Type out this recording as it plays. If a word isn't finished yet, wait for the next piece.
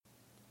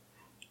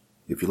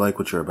If you like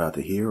what you're about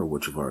to hear or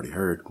what you've already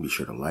heard, be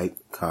sure to like,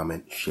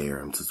 comment, share,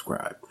 and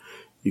subscribe.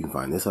 You can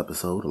find this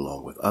episode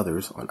along with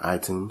others on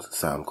iTunes,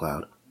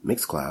 SoundCloud,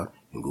 Mixcloud,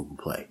 and Google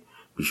Play.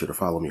 Be sure to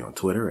follow me on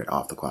Twitter at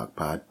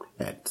OffTheClockPod,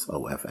 at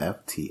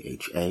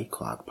OFFTHA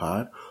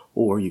ClockPod,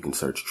 or you can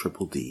search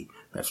Triple D,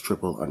 that's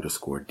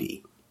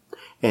triple_D.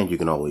 And you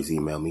can always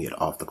email me at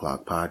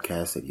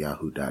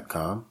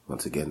offtheclockpodcast@yahoo.com.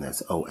 Once again,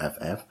 that's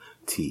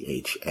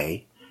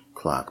OFFTHA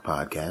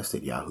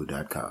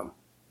ClockPodcast@yahoo.com.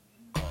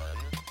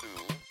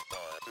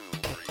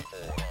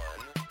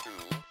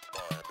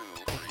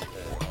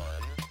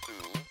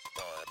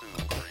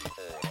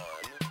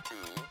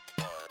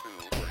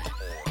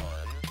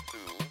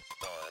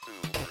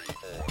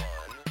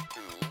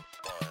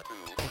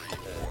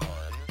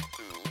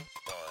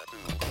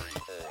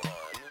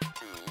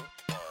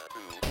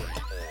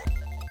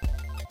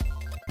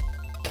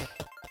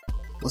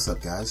 What's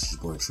up, guys? It's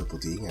your boy Triple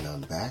D, and I'm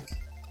back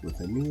with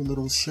a new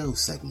little show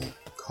segment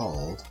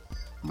called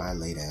My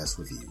Late Ass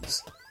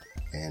Reviews.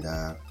 And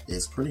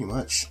it's pretty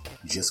much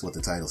just what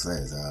the title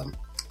says.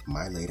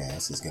 My Late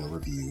Ass is going to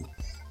review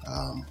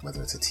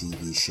whether it's a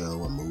TV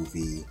show, a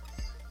movie,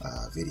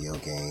 video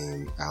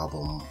game,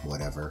 album,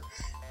 whatever,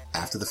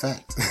 after the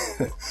fact.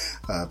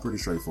 Pretty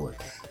straightforward.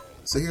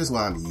 So here's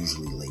why I'm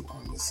usually late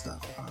on this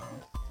stuff.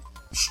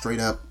 Straight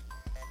up,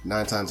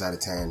 9 times out of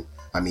 10,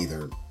 I'm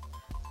either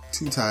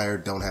too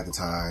tired, don't have the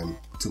time,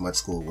 too much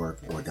schoolwork,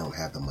 or don't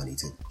have the money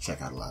to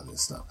check out a lot of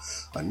this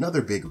stuff.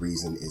 Another big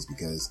reason is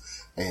because,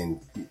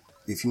 and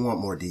if you want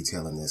more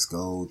detail in this,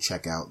 go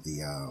check out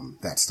the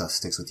That Stuff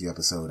Sticks With You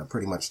episode. I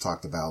pretty much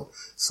talked about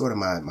sort of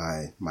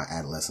my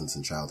adolescence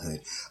and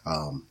childhood.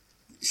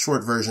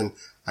 Short version,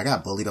 I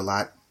got bullied a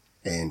lot,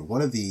 and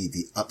one of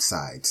the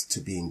upsides to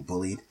being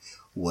bullied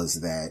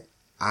was that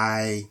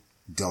I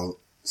don't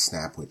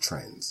snap with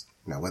trends.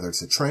 Now, whether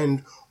it's a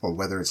trend or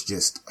whether it's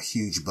just a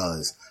huge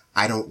buzz,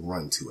 I don't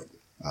run to it.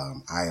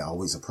 I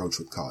always approach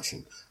with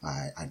caution.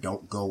 I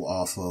don't go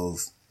off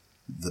of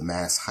the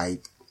mass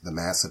hype, the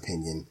mass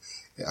opinion.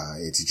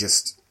 It's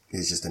just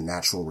a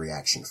natural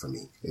reaction for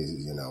me.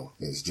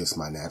 It's just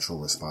my natural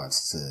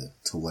response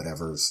to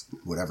whatever's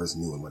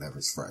new and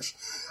whatever's fresh.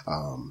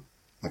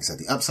 Like I said,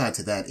 the upside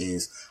to that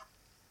is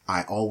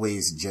I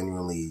always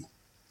generally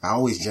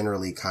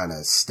kind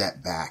of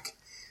step back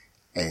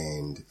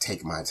and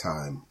take my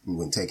time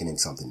when taking in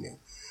something new.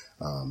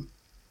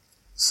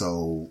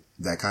 So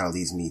that kind of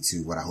leads me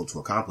to what I hope to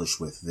accomplish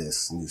with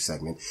this new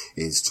segment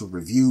is to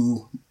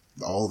review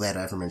all that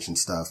aforementioned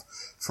stuff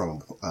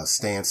from a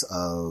stance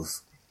of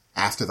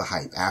after the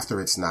hype,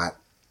 after it's not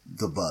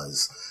the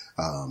buzz,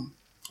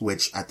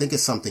 which I think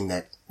is something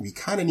that we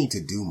kind of need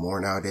to do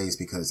more nowadays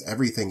because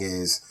everything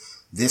is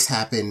this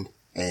happened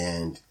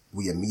and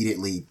we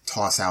immediately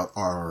toss out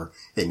our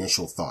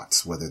initial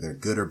thoughts, whether they're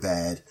good or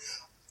bad.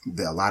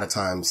 A lot of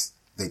times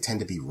they tend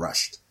to be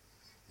rushed.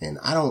 And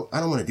I don't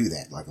want to do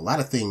that. Like a lot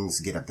of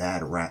things get a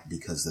bad rap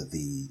because of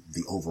the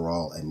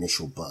overall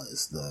initial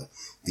buzz, the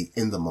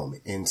in the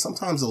moment. And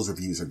sometimes those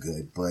reviews are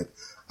good, but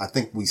I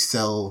think we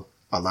sell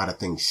a lot of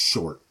things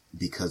short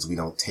because we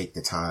don't take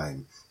the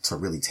time to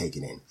really take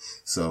it in.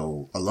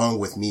 So along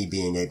with me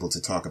being able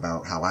to talk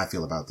about how I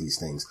feel about these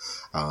things,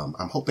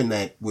 I'm hoping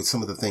that with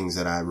some of the things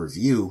that I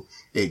review,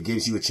 it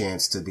gives you a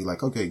chance to be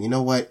like, okay, you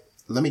know what?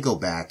 Let me go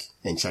back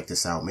and check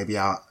this out. Maybe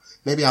I'll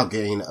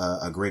gain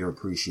a greater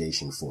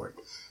appreciation for it.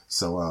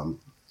 So,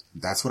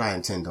 that's what I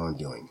intend on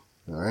doing.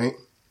 All right.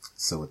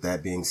 So with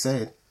that being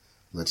said,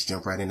 let's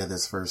jump right into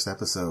this first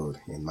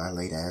episode. And my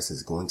late ass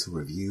is going to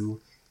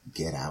review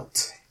Get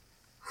Out.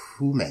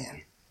 Whew,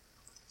 man.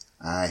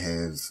 I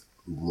have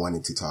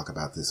wanted to talk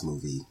about this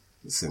movie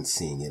since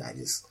seeing it. I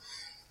just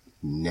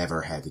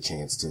never had the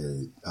chance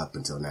to, up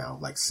until now,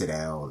 like sit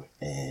down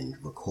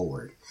and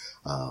record.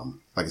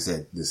 Like I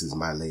said, this is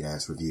my late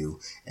ass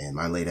review, and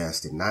my late ass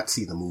did not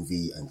see the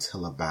movie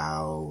until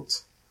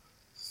about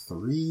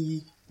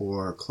 3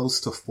 or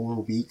close to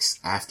 4 weeks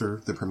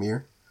after the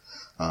premiere.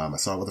 I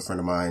saw it with a friend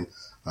of mine,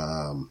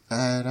 and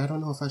I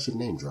don't know if I should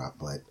name drop,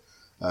 but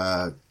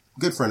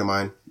good friend of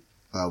mine.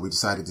 We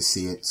decided to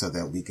see it so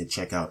that we could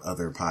check out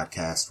other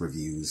podcast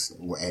reviews,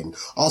 and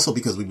also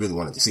because we really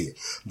wanted to see it.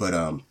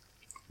 But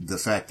the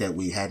fact that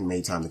we hadn't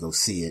made time to go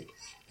see it,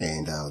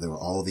 and there were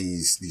all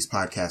these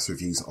podcast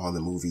reviews on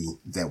the movie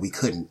that we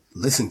couldn't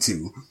listen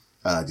to,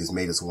 just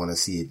made us want to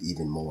see it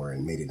even more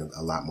and made it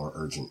a lot more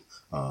urgent.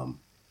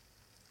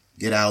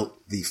 Get Out,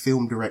 the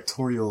film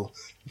directorial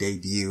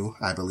debut,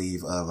 I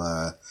believe,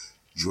 of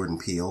Jordan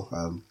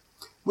Peele.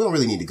 We don't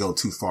really need to go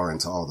too far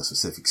into all the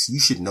specifics. You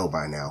should know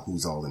by now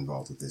who's all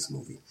involved with this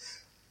movie.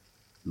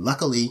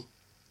 Luckily,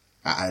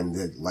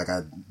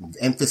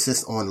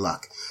 emphasis on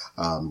luck.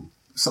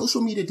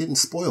 Social media didn't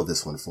spoil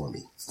this one for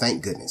me.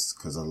 Thank goodness,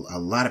 because a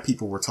lot of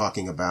people were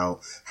talking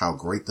about how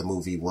great the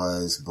movie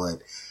was,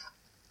 but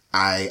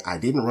I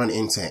didn't run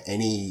into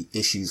any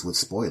issues with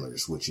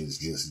spoilers, which is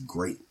just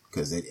great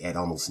because it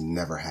almost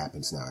never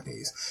happens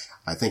nowadays.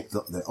 I think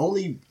the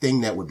only thing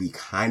that would be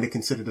kind of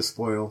considered a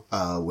spoil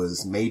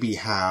was maybe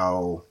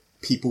how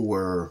people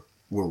were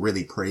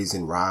really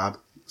praising Rob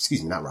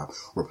excuse me, not Rob,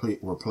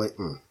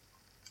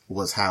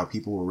 was how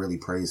people were really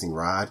praising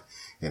Rod,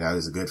 and I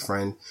was a good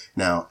friend.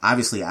 Now,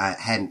 obviously, I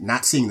had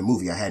not seen the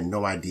movie. I had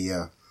no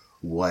idea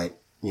what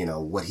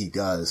he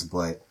does,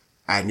 but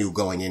I knew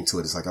going into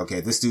it, it's like,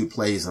 okay, this dude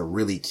plays a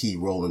really key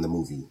role in the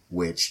movie,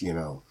 which,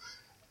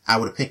 I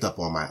would have picked up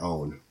on my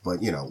own.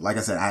 But, like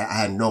I said, I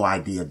had no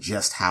idea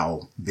just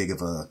how big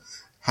of a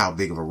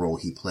role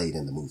he played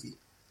in the movie.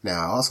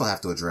 Now, I also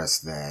have to address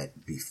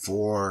that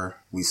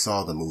before we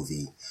saw the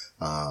movie,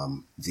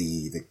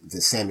 the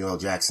Samuel L.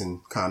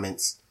 Jackson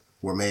comments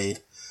were made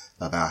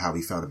about how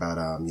he felt about,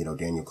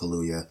 Daniel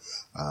Kaluuya.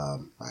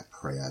 I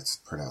pray I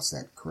pronounced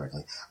that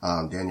correctly.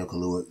 Daniel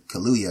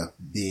Kaluuya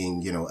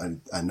being,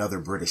 another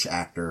British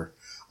actor,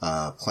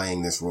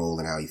 playing this role,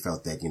 and how he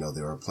felt that,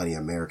 there are plenty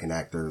of American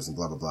actors and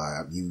blah, blah,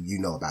 blah. You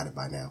know about it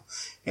by now.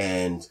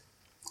 And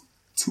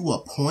to a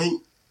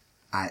point,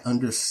 I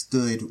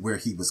understood where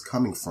he was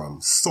coming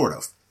from, sort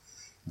of.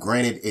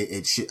 Granted,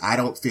 I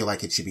don't feel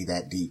like it should be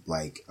that deep.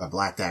 Like a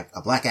black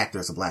actor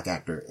is a black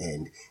actor,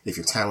 and if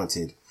you're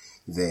talented,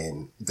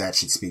 then that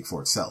should speak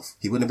for itself.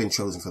 He wouldn't have been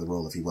chosen for the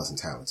role if he wasn't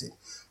talented.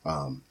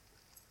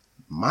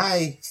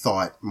 My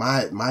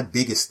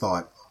biggest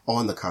thought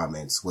on the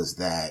comments was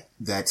that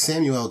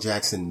Samuel L.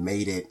 Jackson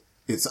made it.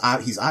 He's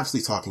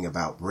obviously talking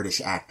about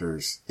British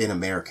actors in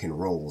American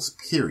roles,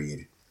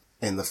 period.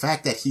 And the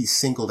fact that he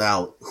singled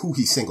out who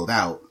he singled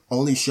out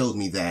only showed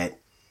me that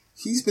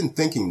he's been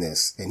thinking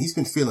this and he's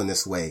been feeling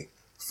this way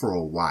for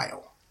a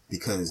while,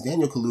 because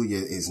Daniel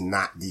Kaluuya is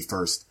not the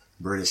first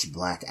British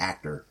black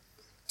actor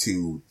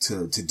to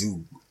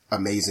do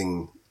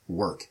amazing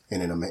work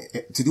in an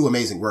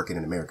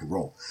American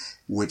role,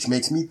 which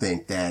makes me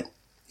think that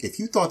if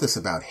you thought this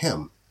about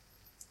him,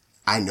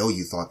 I know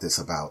you thought this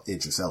about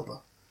Idris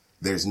Elba.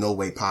 There's no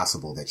way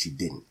possible that you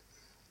didn't.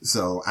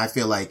 So I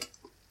feel like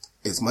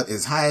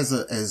as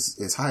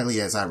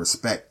highly as I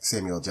respect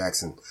Samuel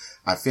Jackson,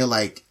 I feel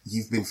like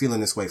you've been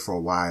feeling this way for a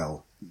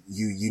while.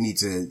 You need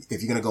to,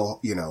 if you're going to go,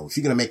 if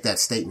you're going to make that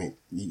statement,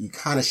 you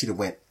kind of should have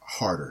went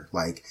harder.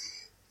 Like,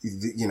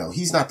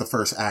 he's not the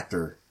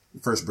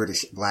first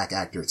British black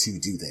actor to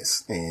do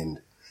this. And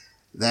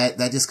that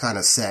just kind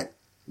of set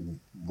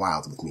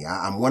wild with me.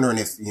 I'm wondering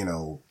if,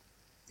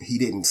 he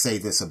didn't say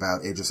this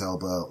about Idris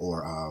Elba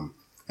or,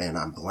 and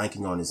I'm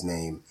blanking on his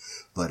name,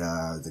 but,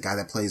 the guy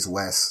that plays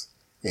Wes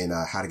in,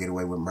 How to Get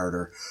Away with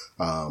Murder,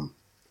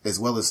 as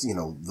well as,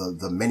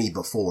 the many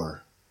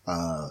before,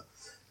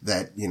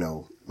 that,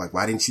 like,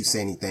 why didn't you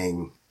say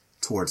anything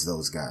towards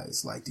those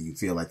guys? Like, do you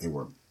feel like they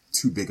were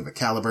too big of a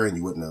caliber and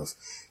you wouldn't have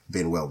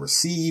been well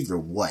received or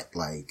what?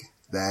 Like,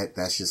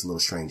 that's just a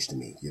little strange to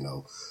me,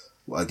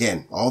 Well,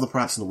 again, all the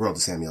props in the world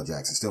to Samuel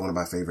Jackson, still one of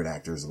my favorite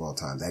actors of all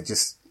time. I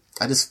just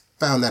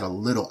found that a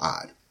little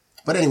odd.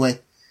 But anyway,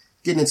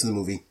 getting into the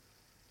movie,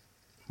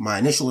 my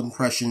initial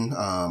impression,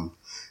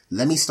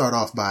 let me start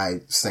off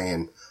by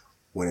saying,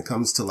 when it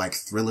comes to like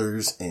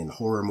thrillers and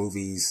horror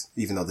movies,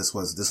 even though this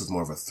was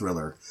more of a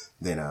thriller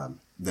than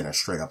a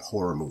straight up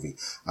horror movie.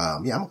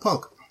 I'm a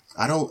punk.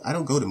 I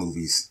don't go to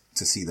movies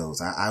to see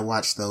those. I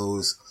watch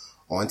those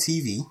on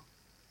TV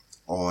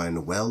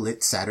on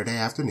well-lit Saturday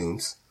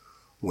afternoons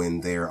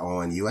when they're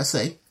on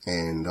USA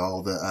and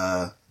all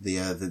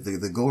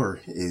the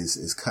gore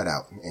is cut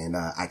out, and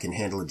I can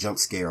handle a jump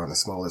scare on a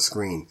smaller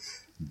screen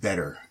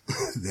better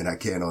than I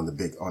can on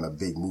a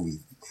big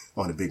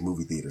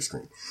movie theater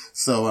screen.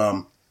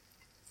 So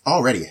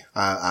already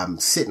I'm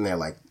sitting there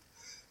like,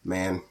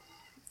 man,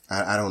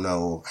 I don't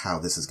know how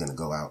this is going to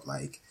go out.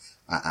 Like,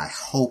 I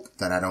hope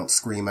that I don't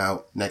scream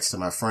out next to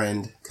my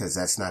friend, because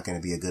that's not going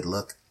to be a good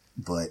look,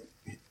 but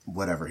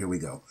whatever, here we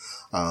go.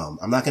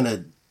 I'm not going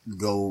to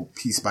go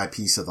piece by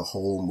piece of the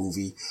whole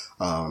movie.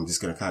 I'm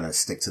just going to kind of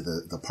stick to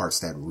the parts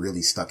that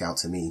really stuck out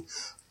to me.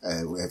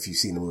 If you've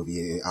seen the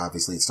movie,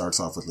 obviously it starts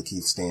off with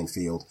Lakeith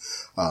Stanfield.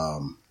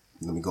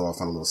 Let me go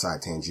off on a little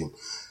side tangent.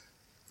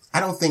 I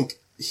don't think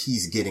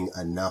he's getting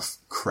enough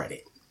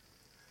credit.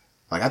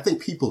 Like, I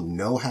think people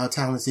know how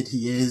talented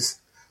he is,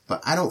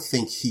 but I don't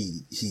think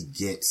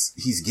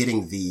he's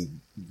getting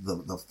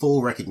the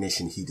full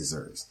recognition he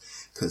deserves.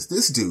 'Cause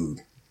this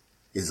dude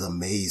is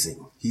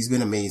amazing. He's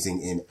been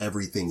amazing in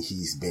everything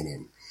he's been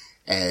in.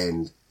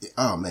 And,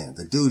 oh man,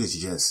 the dude is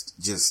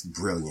just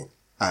brilliant.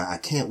 I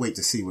can't wait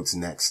to see what's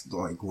next.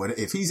 Like,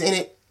 if he's in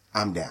it,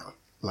 I'm down.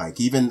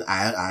 Like, even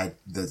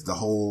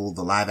the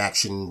live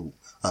action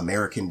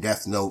American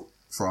Death Note,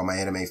 for all my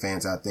anime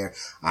fans out there,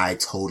 I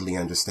totally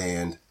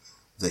understand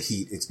the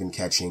heat it's been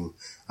catching.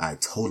 I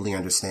totally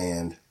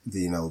understand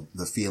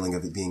the feeling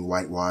of it being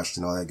whitewashed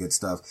and all that good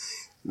stuff.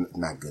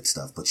 Not good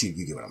stuff, but you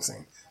get what I'm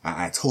saying.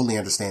 I totally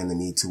understand the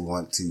need to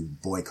want to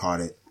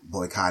boycott it,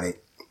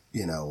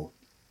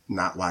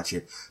 not watch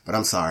it. But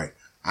I'm sorry,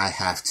 I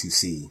have to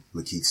see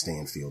Lakeith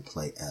Stanfield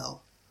play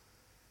L.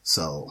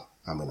 So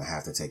I'm going to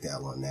have to take the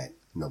L on that.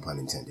 No pun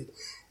intended.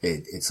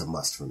 It's a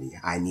must for me.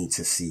 I need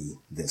to see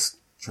this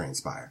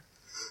transpire.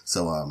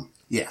 So,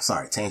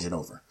 sorry, tangent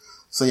over.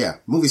 So yeah,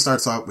 movie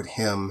starts out with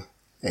him,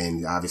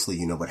 and obviously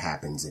you know what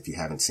happens if you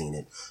haven't seen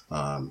it.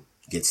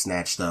 Gets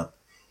snatched up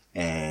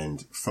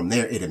And from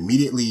there, it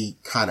immediately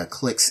kind of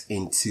clicks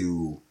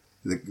into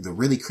the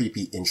really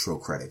creepy intro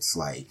credits.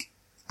 Like,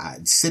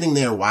 sitting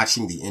there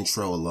watching the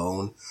intro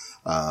alone,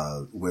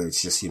 where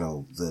it's just,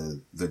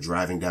 the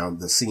driving down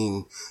the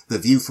scene, the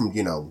view from,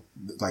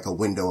 like a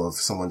window of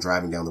someone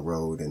driving down the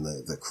road and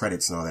the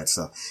credits and all that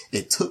stuff.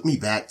 It took me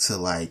back to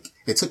like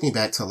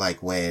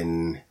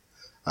when,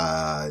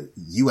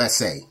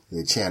 USA,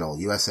 the channel,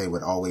 USA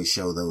would always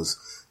show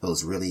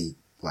those really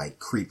like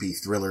creepy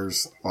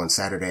thrillers on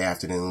Saturday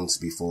afternoons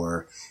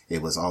before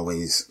it was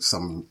always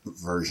some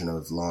version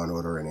of Law and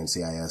Order and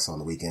NCIS on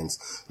the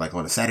weekends. Like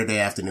on a Saturday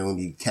afternoon,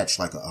 you catch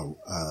like a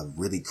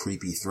really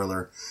creepy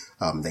thriller.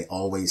 They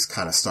always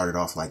kind of started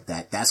off like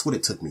that. That's what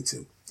it took me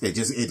to.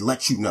 It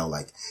lets you know,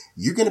 like,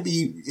 you're going to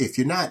be, if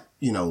you're not,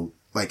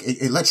 like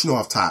it lets you know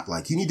off top,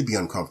 like you need to be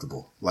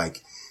uncomfortable.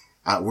 Like,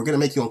 we're going to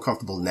make you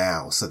uncomfortable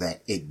now so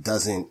that it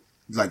doesn't,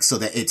 like, so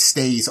that it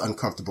stays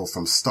uncomfortable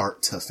from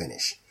start to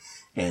finish.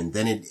 And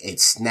then it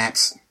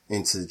snaps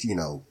into,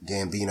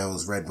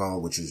 Gambino's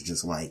Redbone, which is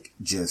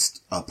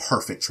just a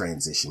perfect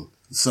transition.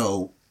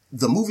 So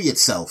the movie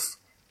itself,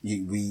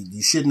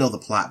 you should know the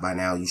plot by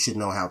now. You should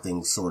know how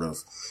things sort of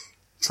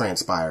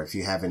transpire. If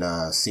you haven't,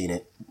 seen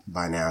it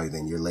by now,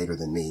 then you're later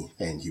than me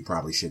and you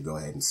probably should go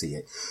ahead and see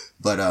it.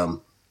 But,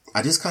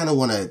 I just kind of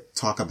want to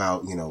talk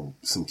about,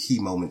 some key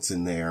moments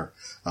in there.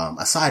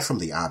 Aside from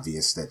the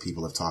obvious that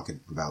people have talked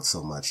about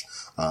so much,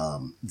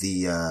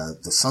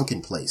 the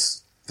sunken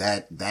place.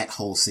 That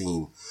whole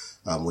scene,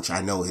 which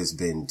I know has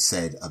been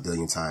said a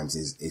billion times,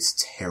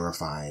 is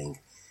terrifying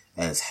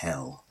as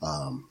hell.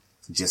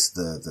 Just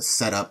the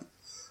setup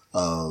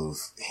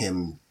of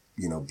him,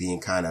 being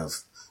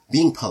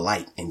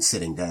polite and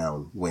sitting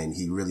down when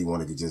he really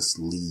wanted to just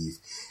leave,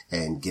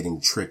 and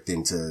getting tricked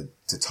into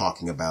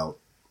talking about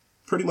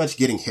pretty much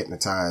getting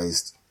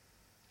hypnotized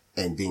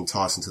and being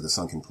tossed into the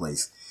sunken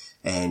place.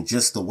 And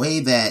just the way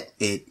that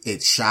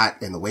it's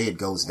shot and the way it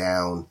goes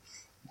down,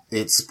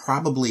 it's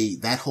probably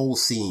that whole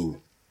scene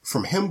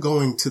from him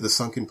going to the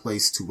sunken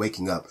place to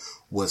waking up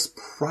was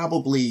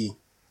probably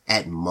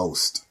at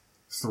most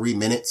 3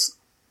 minutes,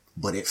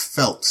 but it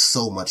felt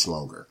so much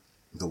longer.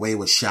 The way it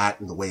was shot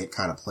and the way it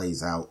kind of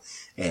plays out,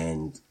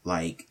 and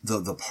like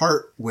the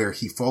part where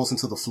he falls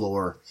into the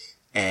floor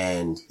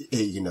and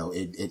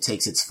it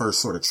takes its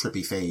first sort of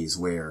trippy phase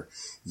where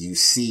you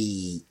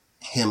see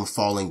him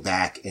falling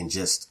back and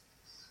just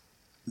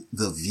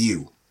the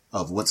view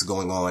of what's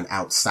going on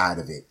outside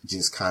of it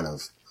just kind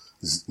of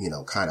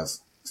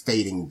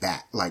fading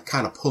back, like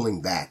kind of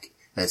pulling back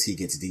as he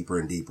gets deeper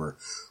and deeper,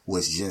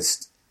 was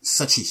just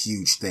such a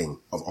huge thing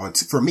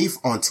for me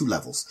on two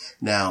levels.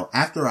 Now,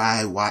 after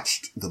I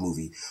watched the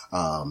movie,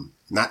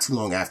 not too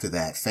long after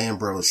that, Fan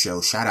Bros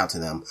show, shout out to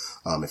them.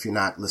 If you're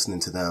not listening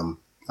to them,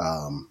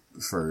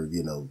 for,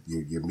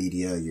 your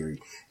media,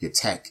 your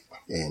tech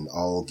and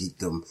all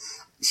geekdom,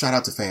 shout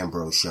out to Fan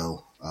Bros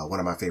show. One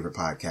of my favorite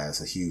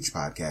podcasts, a huge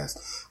podcast.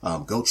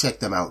 Go check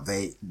them out.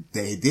 They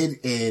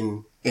did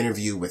an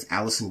interview with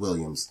Allison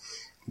Williams,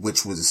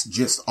 which was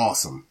just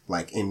awesome.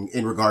 Like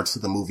in regards to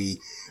the movie,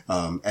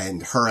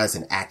 and her as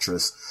an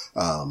actress,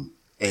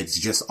 it's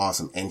just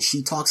awesome. And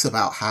she talks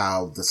about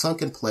how the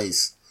sunken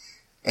place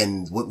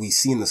and what we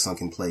see in the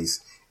sunken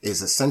place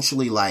is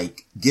essentially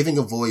like giving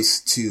a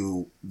voice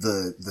to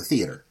the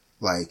theater.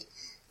 Like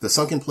the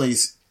sunken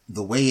place,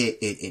 the way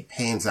it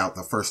pans out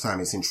the first time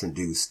it's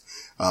introduced,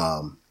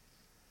 the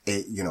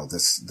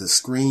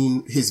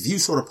screen, his view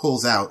sort of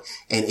pulls out,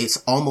 and it's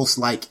almost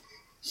like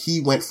he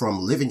went from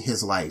living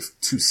his life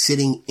to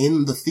sitting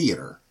in the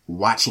theater,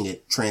 watching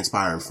it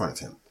transpire in front of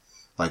him,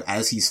 like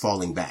as he's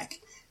falling back.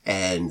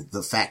 And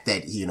the fact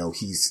that,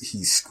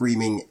 he's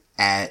screaming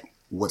at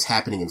what's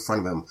happening in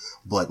front of him,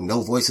 but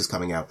no voice is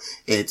coming out.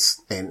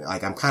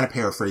 I'm kind of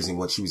paraphrasing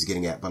what she was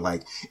getting at, but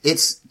like,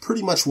 it's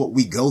pretty much what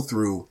we go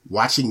through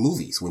watching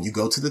movies. When you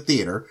go to the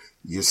theater,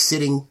 you're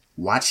sitting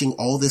watching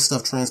all this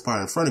stuff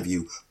transpire in front of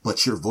you,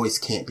 but your voice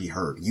can't be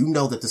heard. You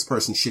know that this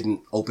person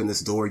shouldn't open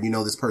this door. You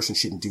know this person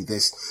shouldn't do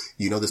this.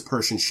 You know this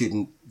person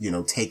shouldn't,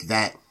 take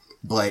that,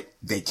 but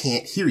they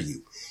can't hear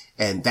you.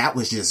 And that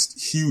was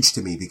just huge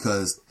to me,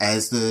 because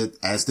as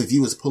the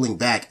view is pulling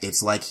back,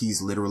 it's like he's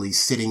literally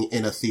sitting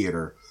in a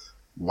theater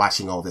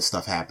watching all this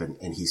stuff happen,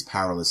 and he's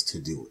powerless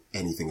to do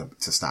anything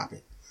to stop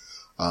it.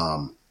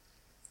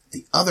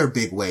 The other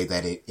big way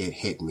that it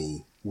hit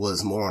me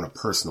was more on a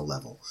personal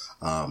level.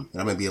 And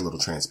I'm going to be a little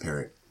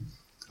transparent,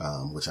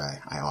 which I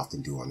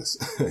often do on this,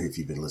 if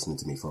you've been listening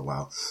to me for a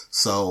while.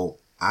 So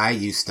I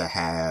used to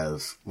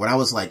have, when I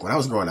was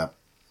growing up,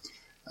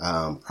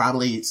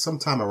 probably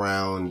sometime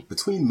around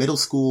between middle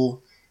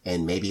school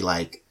and maybe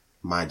like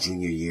my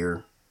junior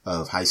year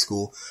of high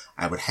school,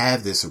 I would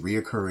have this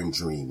reoccurring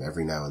dream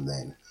every now and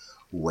then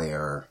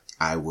where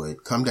I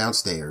would come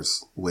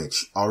downstairs,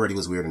 which already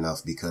was weird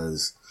enough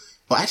because,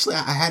 well, actually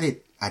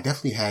I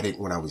definitely had it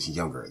when I was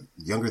younger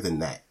than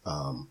that.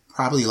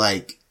 Probably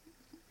like,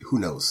 who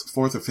knows,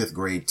 4th or 5th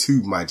grade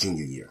to my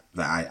junior year.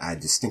 I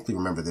distinctly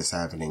remember this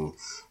happening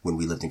when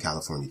we lived in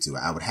California too.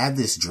 I would have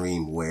this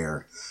dream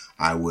where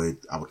I would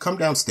come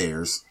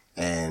downstairs,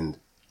 and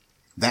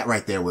that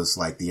right there was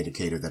like the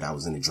indicator that I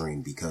was in a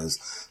dream,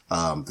 because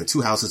the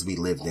two houses we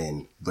lived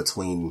in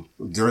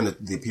during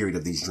the period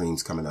of these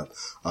dreams coming up,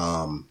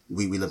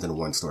 we lived in a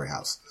 1-story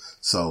house.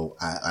 So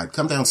I'd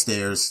come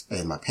downstairs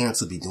and my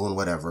parents would be doing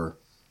whatever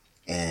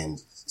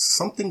and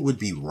something would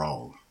be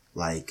wrong.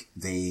 Like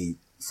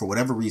for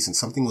whatever reason,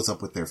 something was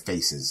up with their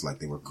faces. Like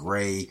they were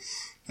gray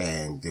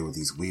and there were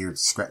these weird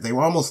they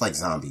were almost like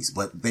zombies,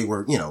 but they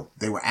were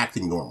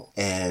acting normal.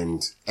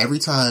 And every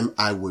time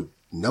I would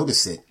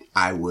notice it,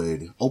 I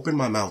would open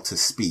my mouth to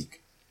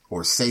speak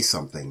or say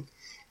something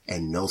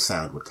and no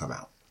sound would come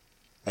out.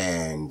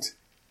 And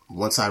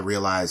once I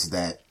realized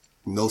that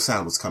no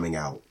sound was coming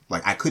out,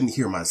 like I couldn't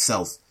hear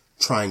myself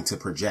trying to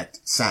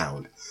project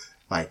sound,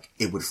 like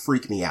it would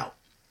freak me out.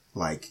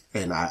 Like,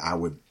 and I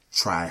would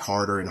try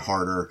harder and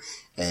harder,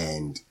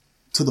 and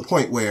to the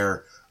point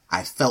where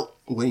I felt,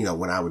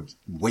 when I would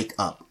wake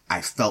up,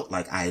 I felt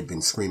like I had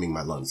been screaming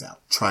my lungs out,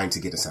 trying to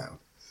get a sound.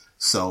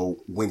 So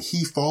when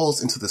he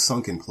falls into the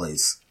sunken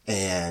place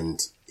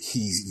and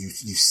you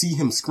see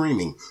him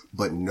screaming,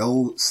 but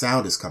no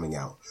sound is coming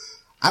out,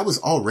 I was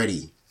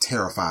already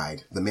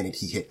terrified the minute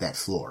he hit that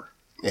floor.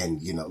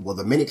 And,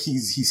 the minute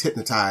he's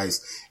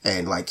hypnotized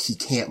and like he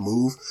can't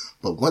move,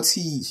 but once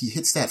he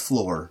hits that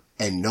floor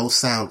and no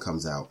sound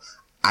comes out,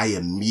 I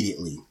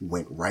immediately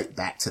went right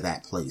back to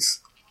that place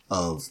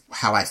of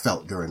how I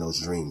felt during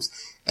those dreams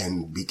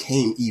and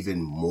became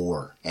even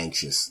more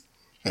anxious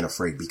and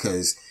afraid,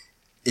 because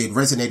it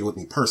resonated with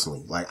me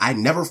personally. Like I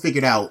never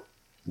figured out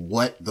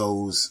what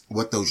those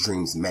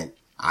dreams meant.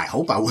 I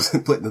hope I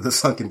wasn't put into the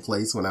sunken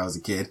place when I was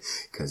a kid,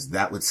 because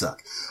that would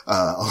suck.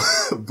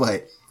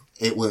 But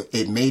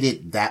it made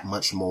it that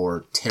much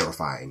more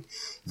terrifying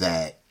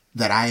that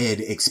I had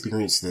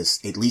experienced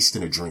this, at least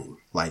in a dream.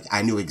 Like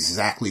I knew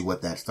exactly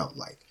what that felt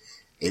like.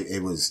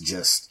 It was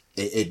just,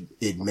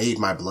 it made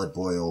my blood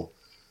boil,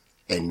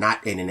 and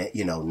not in an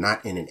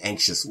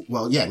anxious,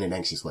 in an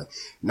anxious way.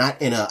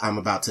 Not in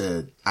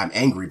I'm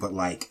angry, but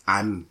like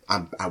I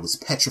was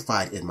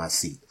petrified in my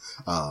seat.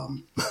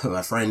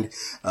 My friend,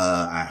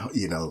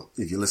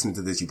 if you're listening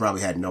to this, you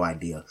probably had no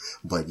idea,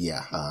 but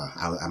yeah,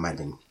 I might have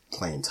been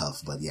playing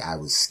tough, but yeah, I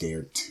was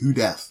scared to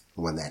death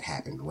when that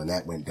happened. When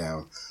that went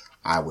down,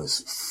 I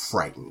was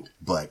frightened,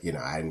 but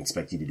I didn't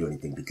expect you to do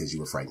anything because you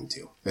were frightened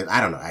too.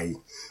 I don't know. I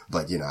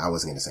wasn't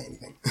going to say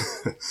anything.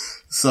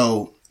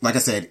 So, like I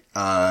said,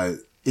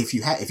 if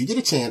you get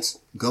a chance,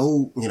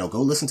 go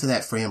listen to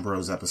that Fran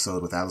Bros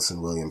episode with Allison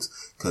Williams,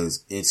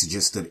 because it's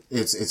just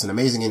it's an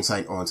amazing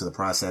insight onto the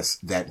process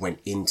that went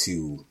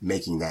into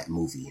making that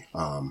movie.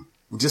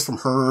 Just from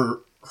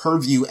her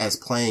view as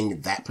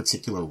playing that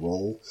particular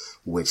role,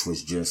 which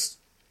was just,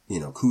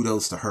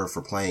 kudos to her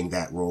for playing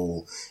that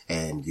role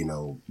and,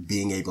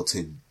 being able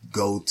to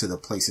go to the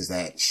places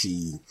that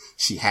she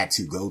had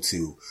to go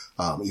to,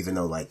 even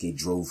though like it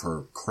drove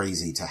her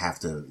crazy to have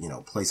to,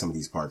 play some of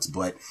these parts,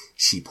 but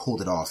she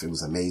pulled it off. It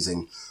was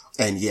amazing.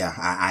 And yeah,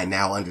 I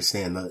now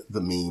understand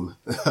the meme.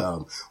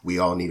 We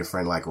all need a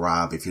friend like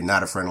Rob. If you're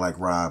not a friend like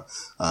Rob,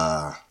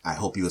 I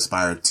hope you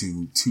aspire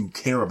to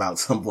care about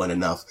someone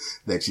enough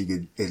that you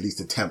could at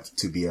least attempt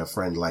to be a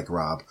friend like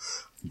Rob.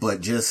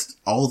 But just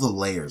all the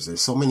layers.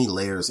 There's so many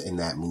layers in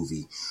that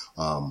movie.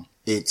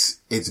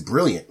 It's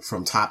brilliant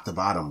from top to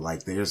bottom.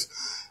 Like there's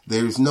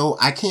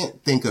I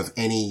can't think of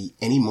any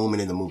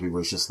moment in the movie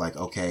where it's just like,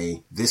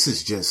 okay, this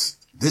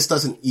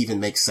doesn't even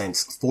make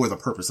sense for the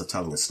purpose of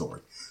telling a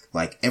story.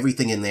 Like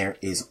everything in there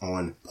is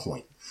on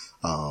point.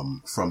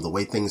 From the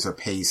way things are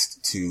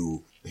paced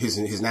to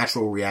his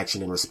natural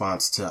reaction in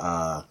response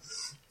to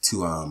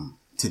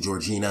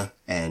Georgina,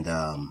 and,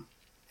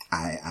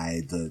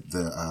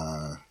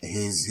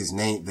 his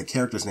name, the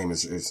character's name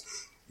is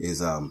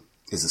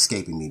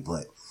escaping me,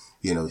 but,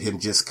 him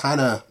just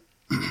kind of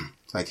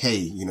like,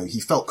 hey, he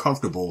felt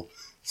comfortable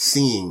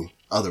seeing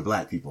other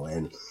black people.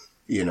 And,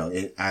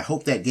 I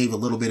hope that gave a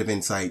little bit of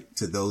insight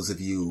to those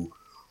of you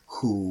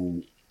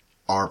who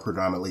are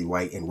predominantly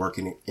white and work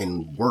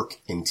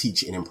and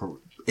teach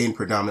in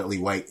predominantly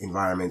white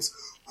environments,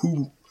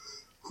 who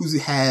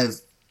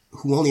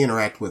only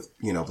interact with,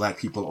 black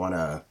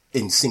people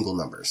in single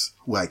numbers.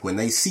 Like when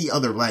they see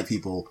other black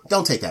people,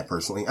 don't take that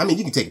personally. I mean,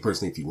 you can take it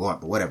personally if you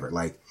want, but whatever.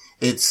 Like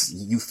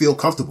you feel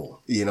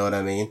comfortable. You know what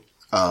I mean?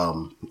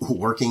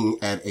 Working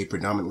at a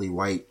predominantly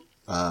white,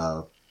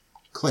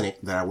 clinic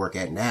that I work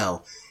at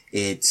now,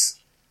 it's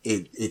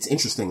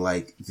interesting.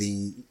 Like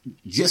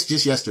just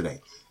yesterday,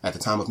 at the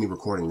time of me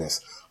recording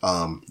this,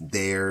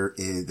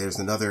 there's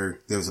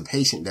a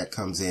patient that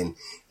comes in,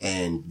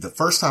 and the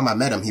first time I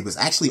met him, he was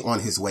actually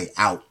on his way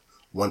out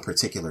one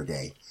particular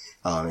day.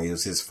 It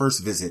was his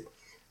first visit,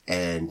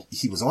 and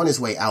he was on his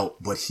way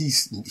out, but he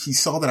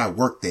saw that I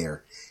worked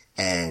there.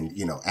 And,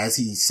 as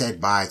he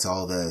said bye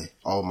to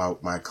all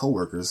my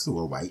coworkers who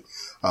were white,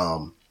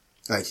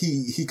 like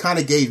he kind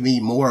of gave me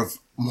more of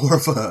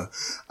my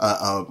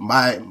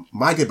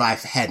goodbye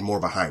had more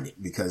behind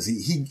it, because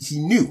he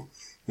knew.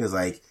 He was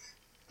like,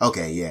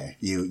 okay, yeah,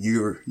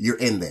 you're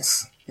in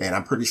this. And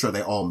I'm pretty sure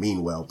they all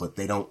mean well, but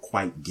they don't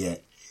quite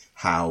get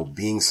how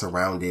being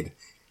surrounded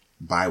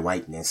by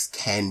whiteness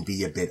can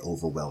be a bit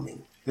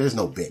overwhelming. There's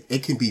no bit.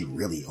 It can be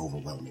really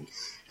overwhelming.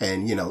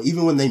 And, you know,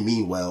 even when they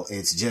mean well,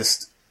 it's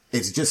just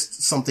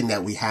something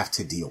that we have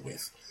to deal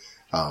with.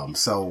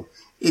 So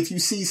if you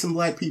see some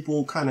black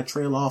people kind of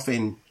trail off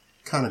and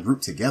kind of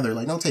group together,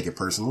 like, don't take it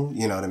personal,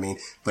 you know what I mean?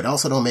 But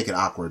also don't make it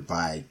awkward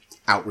by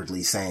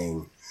outwardly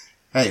saying,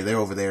 hey, they're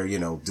over there, you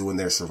know, doing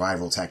their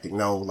survival tactic.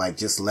 No, like,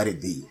 just let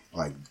it be.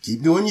 Like,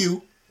 keep doing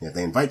you. If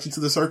they invite you to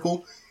the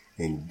circle,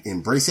 and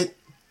embrace it,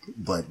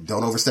 but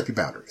don't overstep your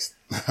boundaries.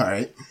 All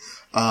right.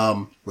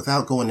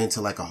 Without going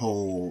into like a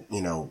whole,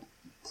 you know,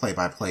 play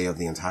by play of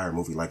the entire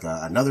movie, like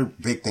another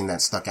big thing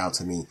that stuck out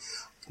to me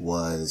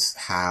was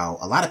how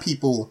a lot of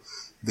people,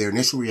 their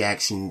initial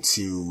reaction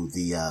to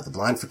the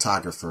blind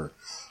photographer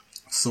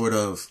sort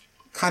of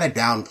kind of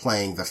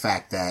downplaying the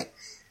fact that,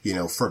 you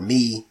know, for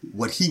me,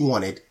 what he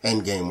wanted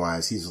endgame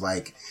wise, he's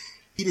like,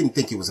 he didn't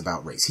think it was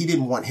about race. He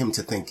didn't want him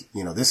to think,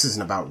 you know, this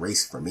isn't about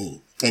race for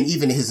me. And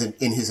even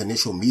in his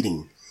initial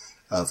meeting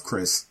of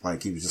Chris,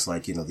 like, he was just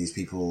like, you know, these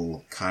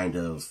people kind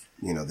of,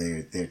 you know,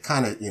 they're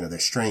kind of, you know, they're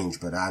strange,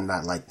 but I'm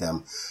not like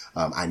them.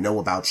 I know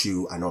about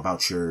you. I know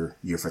about your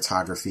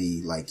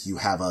photography. Like, you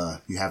have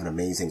an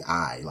amazing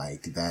eye,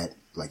 like that,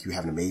 like you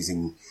have an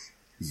amazing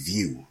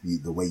view,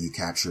 the way you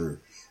capture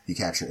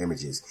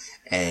images.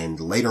 And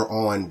later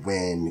on,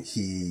 when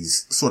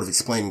he's sort of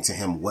explaining to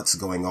him what's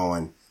going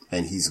on,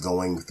 and he's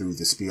going through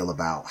the spiel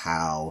about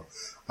how,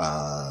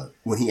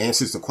 when he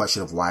answers the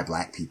question of why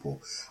black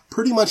people,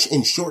 pretty much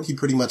in short, he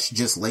pretty much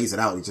just lays it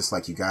out. It's just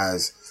like, you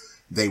guys,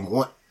 they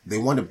want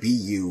to be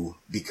you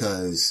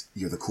because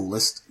you're the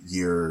coolest.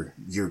 You're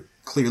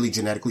clearly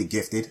genetically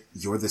gifted.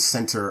 You're the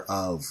center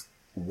of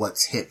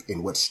what's hip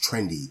and what's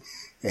trendy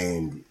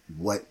and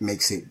what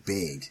makes it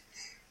big.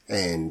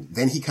 And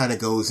then he kind of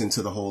goes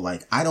into the whole,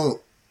 like, I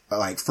don't,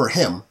 like, for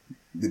him,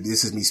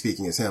 this is me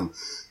speaking as him,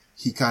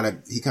 he kind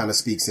of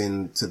speaks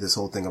into this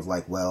whole thing of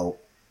like, well,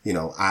 you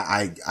know,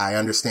 I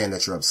understand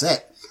that you're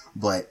upset,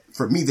 but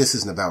for me, this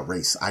isn't about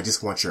race. I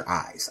just want your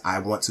eyes. I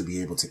want to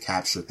be able to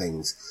capture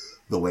things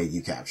the way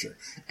you capture.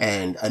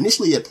 And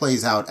initially it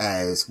plays out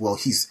as, well,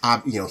 he's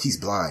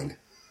blind.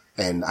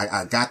 And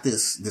I got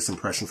this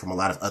impression from a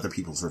lot of other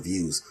people's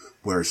reviews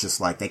where it's just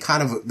like, they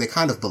kind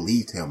of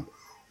believed him,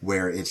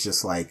 where it's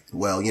just like,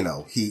 well, you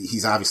know,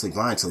 he's obviously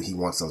blind, so he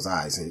wants those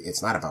eyes.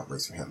 It's not about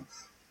race for him.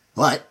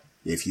 But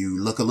if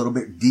you look a little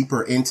bit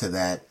deeper into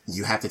that,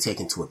 you have to take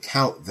into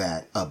account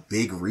that a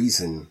big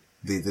reason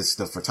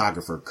the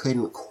photographer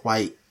couldn't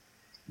quite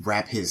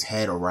wrap his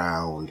head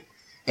around,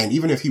 and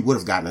even if he would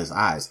have gotten his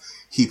eyes,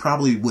 he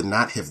probably would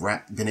not have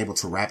been able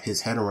to wrap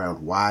his head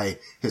around why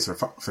his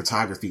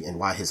photography and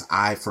why his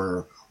eye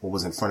for what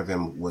was in front of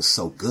him was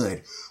so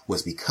good,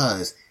 was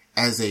because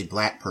as a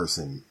black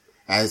person,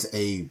 as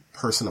a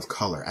person of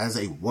color, as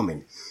a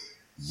woman,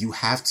 you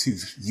have to,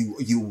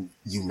 you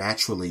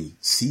naturally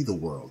see the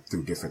world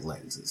through different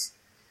lenses.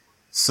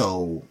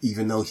 So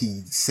even though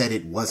he said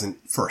it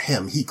wasn't for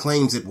him, he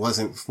claims it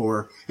wasn't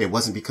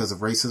because of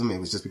racism. It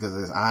was just because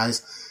of his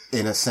eyes.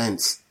 In a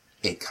sense,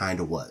 it kind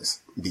of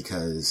was,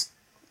 because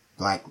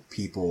black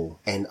people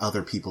and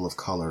other people of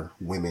color,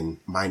 women,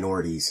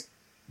 minorities,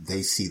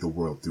 they see the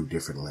world through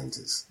different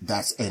lenses.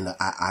 And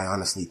I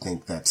honestly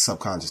think that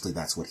subconsciously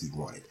that's what he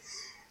wanted.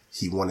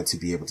 He wanted to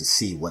be able to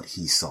see what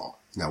he saw.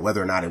 Now,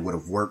 whether or not it would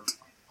have worked,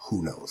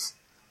 who knows?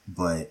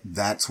 But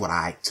that's what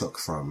I took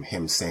from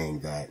him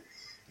saying that,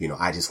 you know,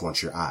 I just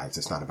want your eyes.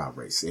 It's not about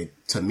race.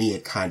 To me,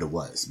 it kind of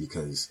was,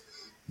 because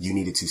you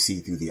needed to see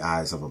through the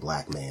eyes of a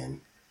black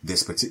man.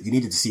 You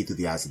needed to see through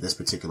the eyes of this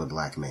particular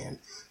black man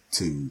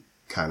to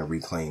kind of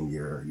reclaim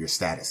your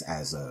status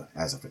as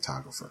a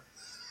photographer.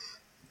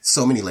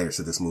 So many layers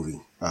to this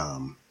movie.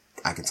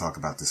 I could talk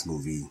about this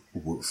movie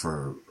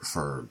for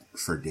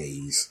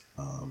days.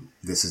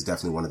 This is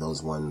definitely one of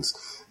those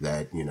ones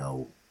that, you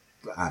know,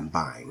 I'm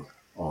buying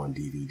on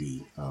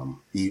DVD.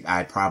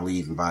 I'd probably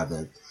even buy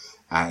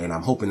and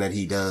I'm hoping that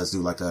he does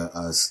do like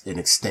an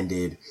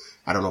extended,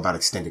 I don't know about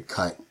extended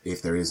cut,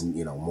 if there isn't,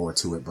 you know, more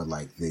to it, but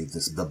like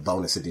the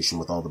bonus edition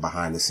with all the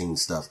behind the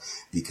scenes stuff,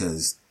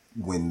 because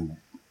when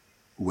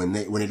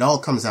it all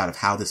comes out of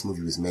how this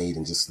movie was made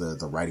and just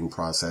the writing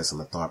process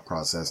and the thought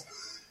process,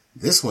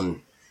 this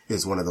one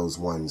is one of those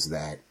ones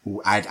that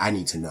I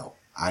need to know.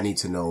 I need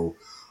to know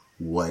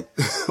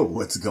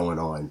what's going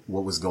on,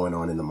 what was going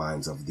on in the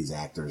minds of these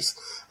actors,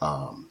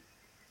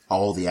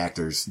 all the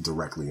actors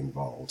directly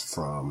involved,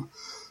 from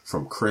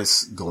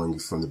Chris going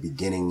from the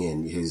beginning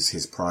and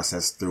his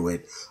process through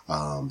it,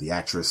 the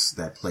actress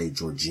that played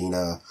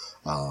Georgina,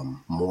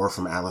 more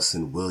from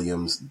Allison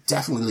Williams,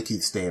 definitely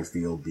Lakeith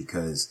Stanfield,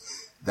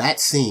 because that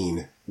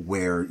scene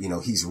where, you know,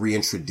 he's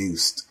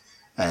reintroduced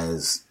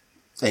as,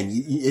 and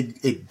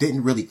it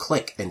didn't really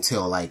click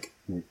until like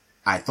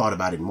I thought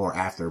about it more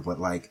after, but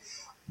like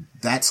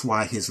that's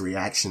why his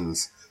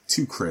reactions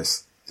to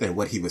Chris and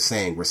what he was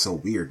saying were so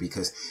weird,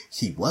 because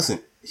he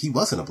wasn't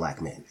a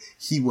black man.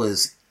 He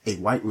was a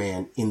white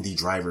man in the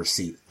driver's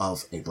seat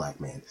of a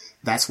black man.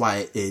 That's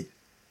why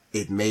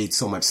it made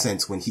so much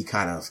sense when he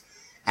kind of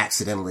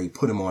accidentally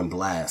put him on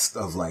blast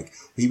of like,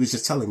 he was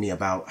just telling me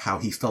about how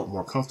he felt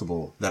more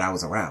comfortable that I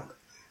was around.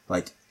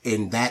 Like,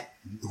 in that,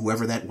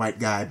 whoever that white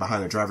guy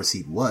behind the driver's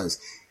seat was,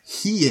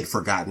 he had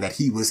forgotten that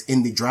he was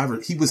in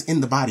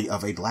the body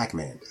of a black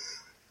man.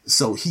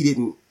 So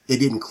it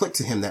didn't click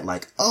to him that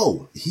like,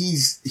 oh,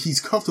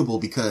 he's comfortable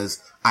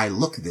because I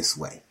look this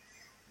way,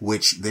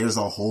 which there's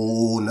a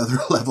whole nother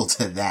level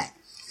to that.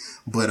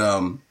 But,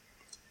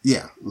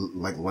 yeah,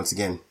 like once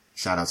again,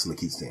 shout out to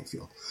Lakeith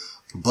Stanfield.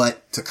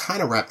 But to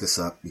kind of wrap this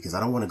up, because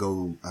I don't want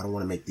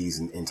to make these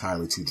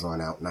entirely too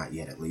drawn out, not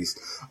yet at least.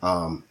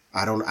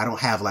 I don't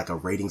have like a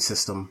rating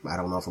system. I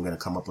don't know if I'm going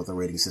to come up with a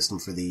rating system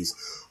for these,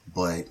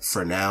 but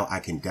for now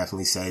I can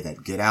definitely say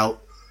that Get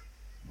Out,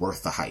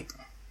 worth the hype.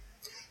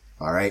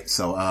 All right.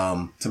 So,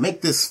 to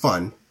make this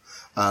fun,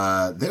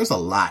 there's a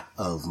lot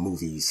of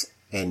movies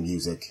and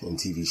music and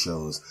TV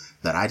shows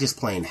that I just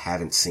plain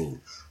haven't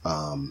seen.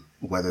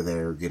 Whether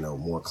they're,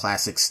 more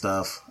classic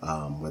stuff,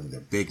 whether they're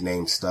big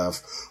name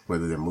stuff,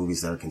 whether they're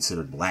movies that are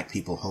considered black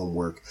people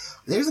homework,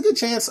 there's a good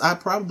chance I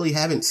probably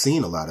haven't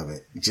seen a lot of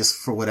it just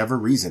for whatever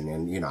reason.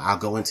 And, I'll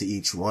go into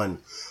each one.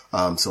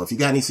 So if you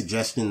got any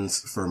suggestions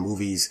for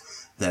movies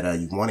that,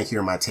 you want to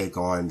hear my take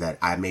on that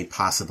I may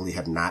possibly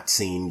have not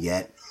seen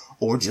yet,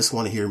 or just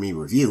want to hear me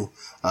review,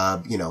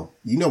 you know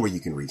where you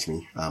can reach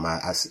me.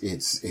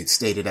 It's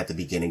stated at the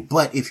beginning,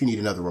 but if you need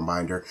another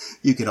reminder,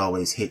 you can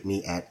always hit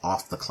me at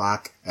Off the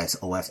Clock, that's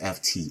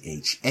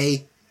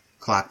OFFTHA,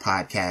 Clock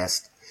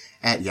Podcast,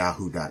 at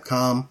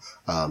yahoo.com.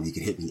 You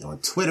can hit me on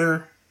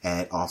Twitter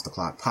at Off the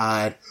Clock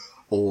Pod,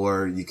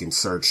 or you can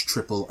search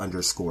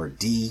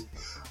 _D,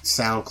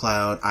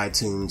 SoundCloud,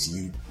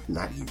 iTunes,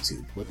 not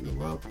YouTube. What in the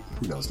world?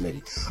 Who knows?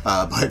 Maybe.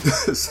 But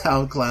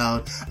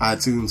SoundCloud,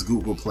 iTunes,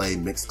 Google Play,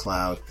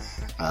 Mixcloud.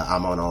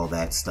 I'm on all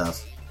that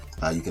stuff.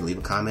 You can leave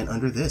a comment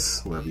under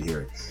this, wherever you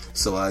hear it.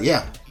 So,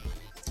 yeah,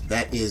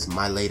 that is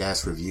my late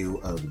ass review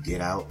of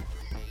Get Out.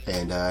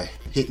 And,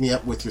 hit me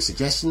up with your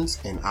suggestions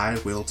and I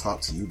will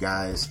talk to you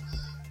guys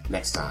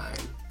next time.